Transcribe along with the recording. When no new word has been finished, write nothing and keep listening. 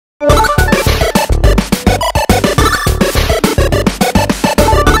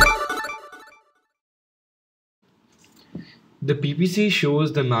The PPC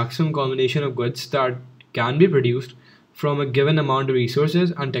shows the maximum combination of goods that can be produced from a given amount of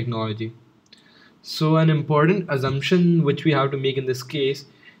resources and technology. So an important assumption which we have to make in this case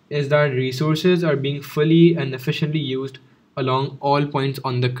is that resources are being fully and efficiently used along all points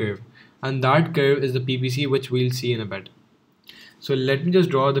on the curve, and that curve is the PPC, which we'll see in a bit. So let me just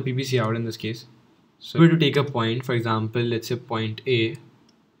draw the PPC out in this case. So if we were to take a point, for example, let's say point A,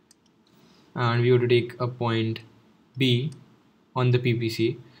 and we were to take a point B on the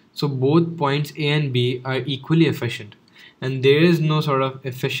PPC. So both points A and B are equally efficient, and there is no sort of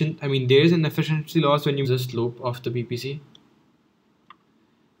there is an efficiency loss when you use the slope of the PPC,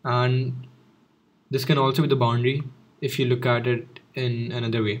 and this can also be the boundary if you look at it in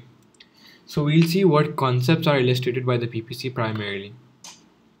another way. So we'll see what concepts are illustrated by the PPC primarily.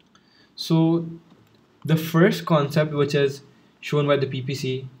 So the first concept which is shown by the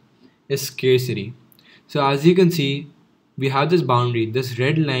PPC is scarcity. So as you can see, we have this boundary. This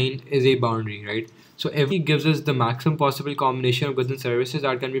red line is a boundary, right? So every gives us the maximum possible combination of goods and services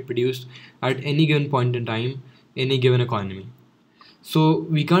that can be produced at any given point in time in a given economy. So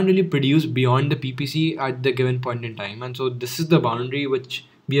we can't really produce beyond the PPC at the given point in time, and so this is the boundary which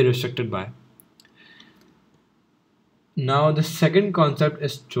we are restricted by. Now the second concept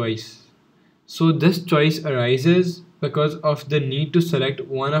is choice. So this choice arises because of the need to select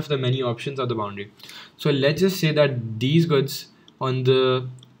one of the many options of the boundary. So let's just say that these goods on the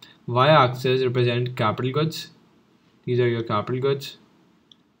y-axis represent capital goods. These are your capital goods.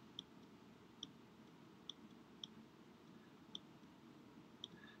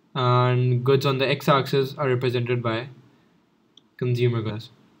 And goods on the x-axis are represented by consumer goods.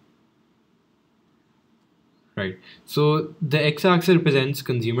 Right. So the x-axis represents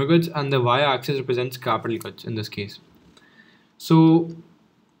consumer goods and the y-axis represents capital goods in this case. So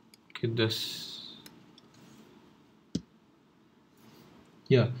get this.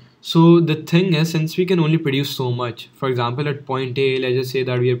 Yeah. So the thing is, since we can only produce so much, for example, at point A, let's just say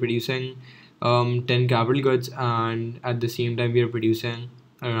that we are producing 10 capital goods, and at the same time we are producing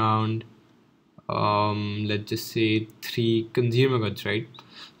around let's just say 3 consumer goods, right?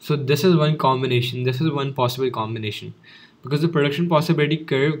 So this is one combination, this is one possible combination, because the production possibility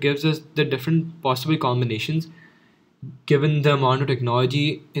curve gives us the different possible combinations given the amount of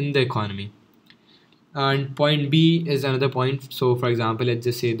technology in the economy. And point B is another point. So for example, let's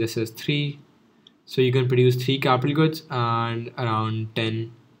just say this is 3, so you can produce 3 capital goods and around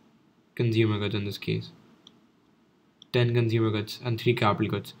 10 consumer goods in this case. 10 consumer goods and 3 capital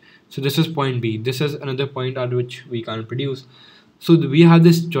goods. So this is point B. This is another point at which we can't produce. So we have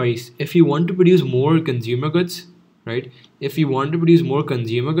this choice. If you want to produce more consumer goods, right? If you want to produce more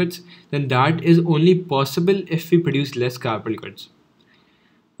consumer goods, then that is only possible if we produce less capital goods.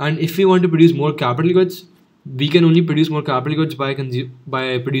 And if we want to produce more capital goods, we can only produce more capital goods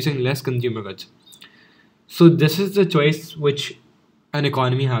by producing less consumer goods. So this is the choice which an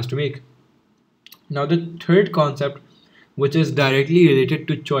economy has to make. Now the third concept, which is directly related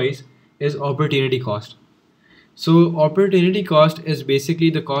to choice, is opportunity cost. So opportunity cost is basically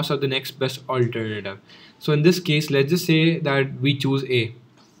the cost of the next best alternative. So in this case, let's just say that we choose A,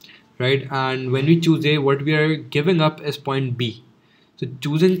 right? And when we choose A, what we are giving up is point B. So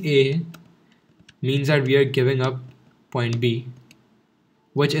choosing A means that we are giving up point B,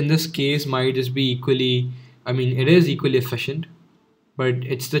 which in this case might just be equally, it is equally efficient, but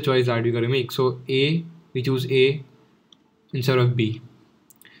it's the choice that we got to make. So A, we choose A instead of B.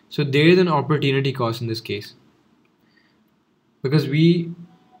 So there is an opportunity cost in this case, because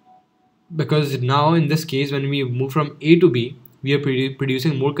now in this case, when we move from A to B, we are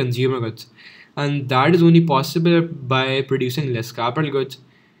producing more consumer goods, and that is only possible by producing less capital goods.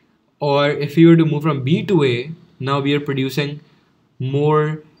 Or if we were to move from B to A, now we are producing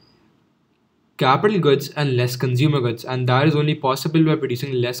more capital goods and less consumer goods, and that is only possible by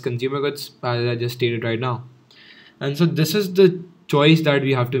producing less consumer goods, as I just stated right now. And so this is the choice that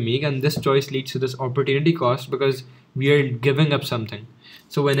we have to make, and this choice leads to this opportunity cost because we are giving up something.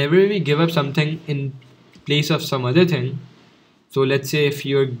 So whenever we give up something in place of some other thing, so let's say if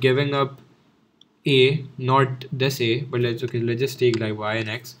you're giving up A, not this A, but let's just take like Y and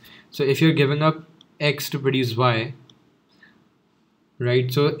X. So if you're giving up X to produce Y,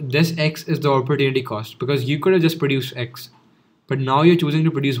 right? So this X is the opportunity cost, because you could have just produced X, but now you're choosing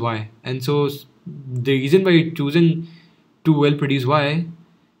to produce Y. And so the reason why you're choosing to produce Y,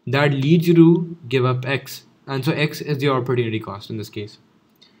 that leads you to give up X. And so X is the opportunity cost in this case.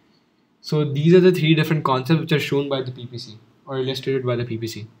 So these are the 3 different concepts which are shown by the PPC or illustrated by the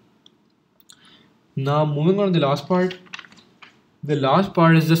PPC. Now moving on to the last part. The last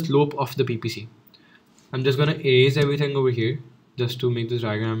part is the slope of the PPC. I'm just gonna erase everything over here just to make this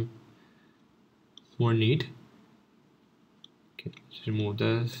diagram more neat. Okay, let's remove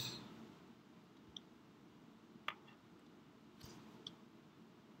this.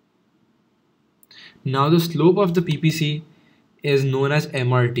 Now the slope of the PPC is known as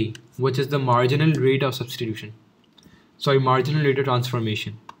MRT, which is the marginal rate of substitution. Sorry, marginal rate of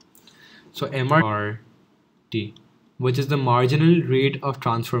transformation. So MRT, which is the marginal rate of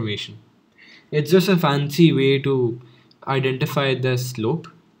transformation. It's just a fancy way to identify the slope,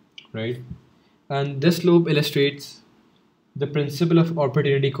 right? And this slope illustrates the principle of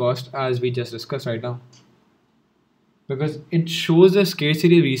opportunity cost as we just discussed right now. Because it shows the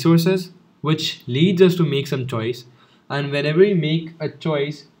scarcity of resources, which leads us to make some choice. And whenever we make a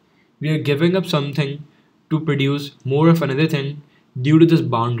choice, we are giving up something to produce more of another thing due to this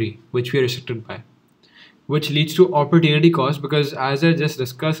boundary which we are restricted by, which leads to opportunity cost. Because as I just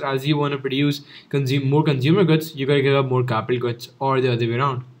discussed, as you want to produce more consumer goods, you gotta give up more capital goods, or the other way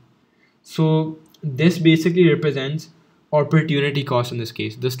around. So this basically represents opportunity cost in this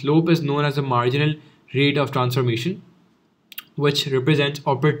case. The slope is known as the marginal rate of transformation, which represents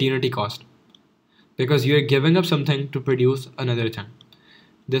opportunity cost, because you are giving up something to produce another thing.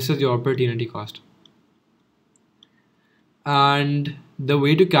 This is your opportunity cost. And the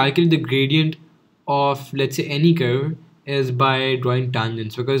way to calculate the gradient of, let's say, any curve is by drawing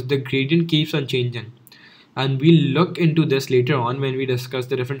tangents, because the gradient keeps on changing. And we'll look into this later on when we discuss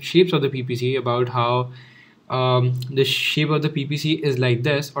the different shapes of the PPC, about how the shape of the PPC is like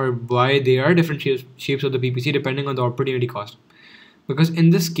this, or why there are different shapes of the PPC depending on the opportunity cost. Because in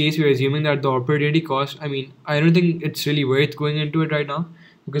this case, we're assuming that the opportunity cost, I don't think it's really worth going into it right now,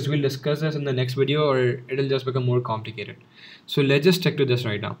 because we'll discuss this in the next video or it'll just become more complicated. So let's just stick to this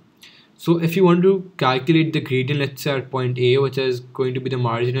right now. So if you want to calculate the gradient, let's say at point A, which is going to be the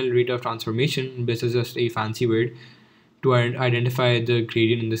marginal rate of transformation, this is just a fancy word to identify the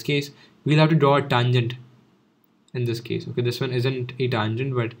gradient in this case, we'll have to draw a tangent in this case. Okay, this one isn't a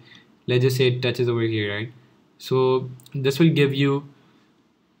tangent, but let's just say it touches over here, right? So this will give you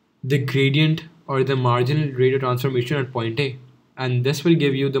the gradient or the marginal rate of transformation at point A, and this will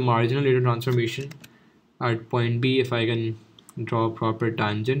give you the marginal rate of transformation at point B, if I can draw a proper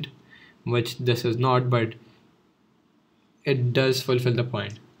tangent, which this is not, but it does fulfill the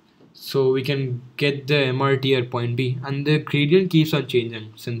point. So we can get the MRT at point B, and the gradient keeps on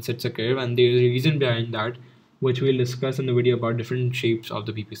changing since it's a curve, and there is a reason behind that, which we'll discuss in the video about different shapes of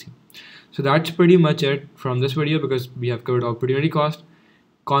the PPC. So that's pretty much it from this video, because we have covered opportunity cost,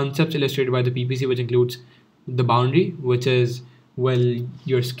 concepts illustrated by the PPC, which includes the boundary, which is, well,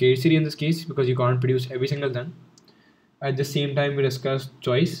 your scarcity in this case, because you can't produce every single thing. At the same time, we discussed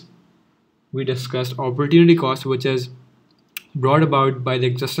choice. We discussed opportunity cost, which is brought about by the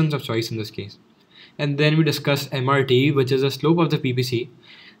existence of choice in this case. And then we discussed MRT, which is the slope of the PPC,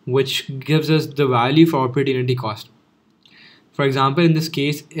 which gives us the value for opportunity cost. For example, in this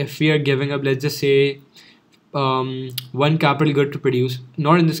case, if we are giving up, let's just say, one capital good to produce,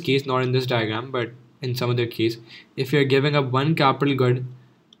 not in this case, not in this diagram, but in some other case, if you're giving up one capital good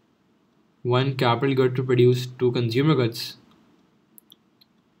to produce two consumer goods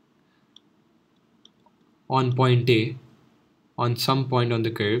on point A, on some point on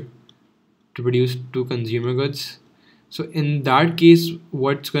the curve, to produce two consumer goods. So in that case,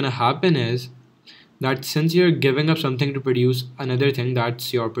 what's going to happen is that since you're giving up something to produce another thing,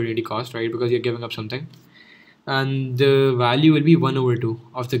 that's your opportunity cost, right? Because you're giving up something, and the value will be 1/2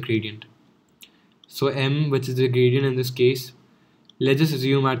 of the gradient. So M, which is the gradient in this case, let's just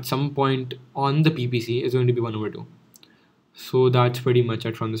assume at some point on the PPC is going to be 1/2. So that's pretty much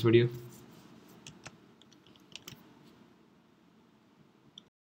it from this video.